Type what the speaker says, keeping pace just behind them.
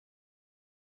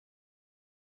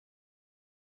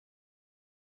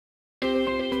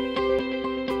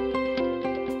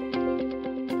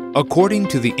According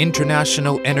to the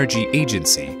International Energy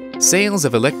Agency, sales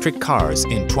of electric cars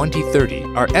in 2030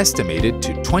 are estimated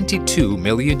to 22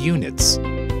 million units.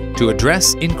 To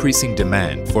address increasing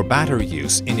demand for battery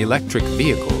use in electric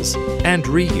vehicles and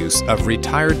reuse of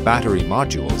retired battery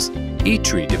modules,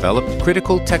 ITRI developed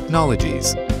critical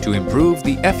technologies to improve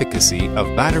the efficacy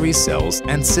of battery cells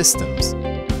and systems.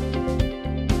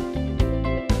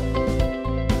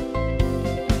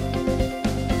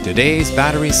 Today's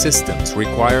battery systems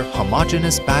require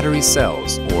homogeneous battery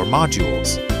cells or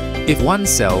modules. If one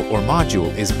cell or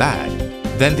module is bad,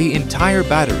 then the entire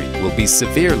battery will be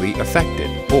severely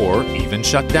affected or even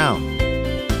shut down.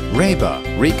 RAIBA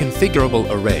Reconfigurable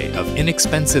Array of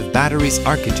Inexpensive Batteries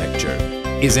Architecture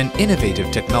is an innovative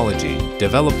technology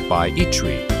developed by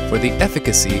ITRI for the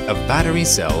efficacy of battery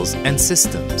cells and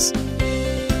systems.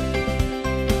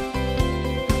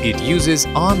 It uses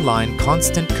online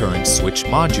constant current switch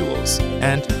modules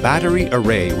and battery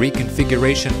array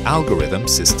reconfiguration algorithm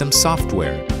system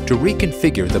software to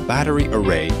reconfigure the battery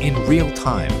array in real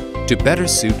time to better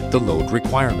suit the load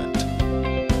requirement.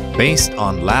 Based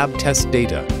on lab test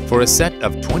data for a set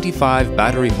of 25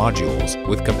 battery modules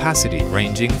with capacity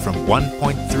ranging from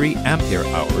 1.3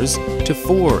 ampere-hours to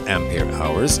 4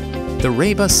 ampere-hours, the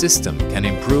RAIBA system can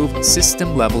improve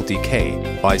system-level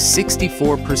decay by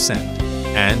 64%.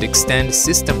 And extend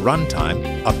system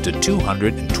runtime up to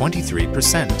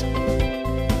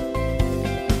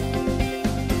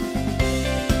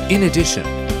 223%. In addition,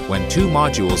 when two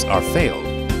modules are failed,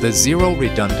 the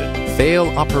zero-redundant fail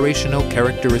operational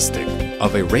characteristic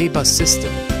of a RAIBA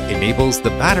system enables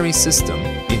the battery system,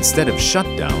 instead of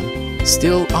shutdown,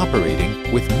 still operating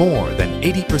with more than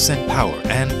 80% power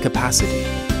and capacity.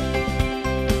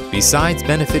 Besides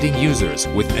benefiting users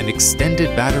with an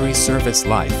extended battery service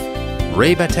life,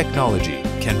 RAIBA technology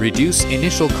can reduce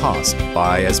initial cost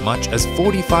by as much as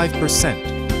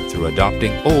 45% through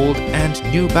adopting old and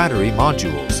new battery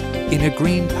modules in a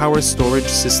green power storage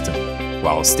system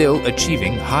while still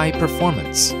achieving high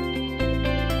performance.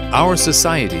 Our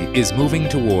society is moving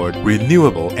toward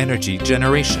renewable energy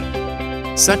generation.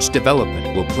 Such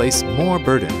development will place more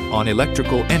burden on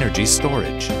electrical energy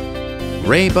storage.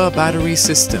 RAIBA battery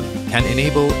system can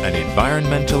enable an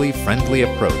environmentally friendly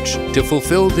approach to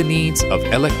fulfill the needs of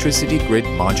electricity grid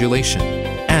modulation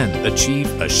and achieve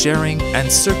a sharing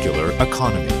and circular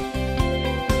economy.